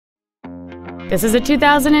This is a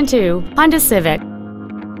 2002 Honda Civic.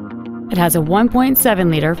 It has a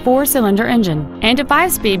 1.7-liter four-cylinder engine and a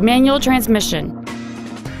 5-speed manual transmission.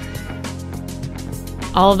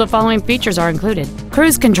 All of the following features are included: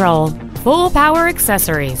 cruise control, full power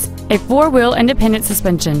accessories, a 4-wheel independent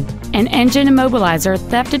suspension, an engine immobilizer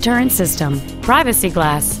theft deterrent system, privacy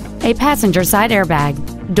glass, a passenger side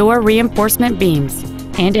airbag, door reinforcement beams,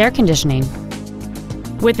 and air conditioning.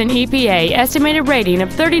 With an EPA estimated rating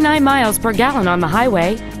of 39 miles per gallon on the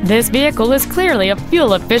highway, this vehicle is clearly a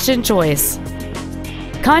fuel-efficient choice.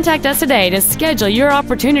 Contact us today to schedule your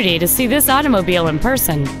opportunity to see this automobile in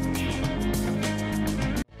person.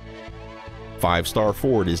 Five Star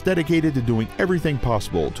Ford is dedicated to doing everything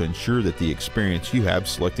possible to ensure that the experience you have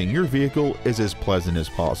selecting your vehicle is as pleasant as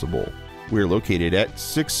possible. We're located at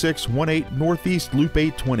 6618 Northeast Loop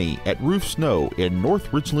 820 at Roof Snow in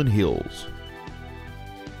North Richland Hills.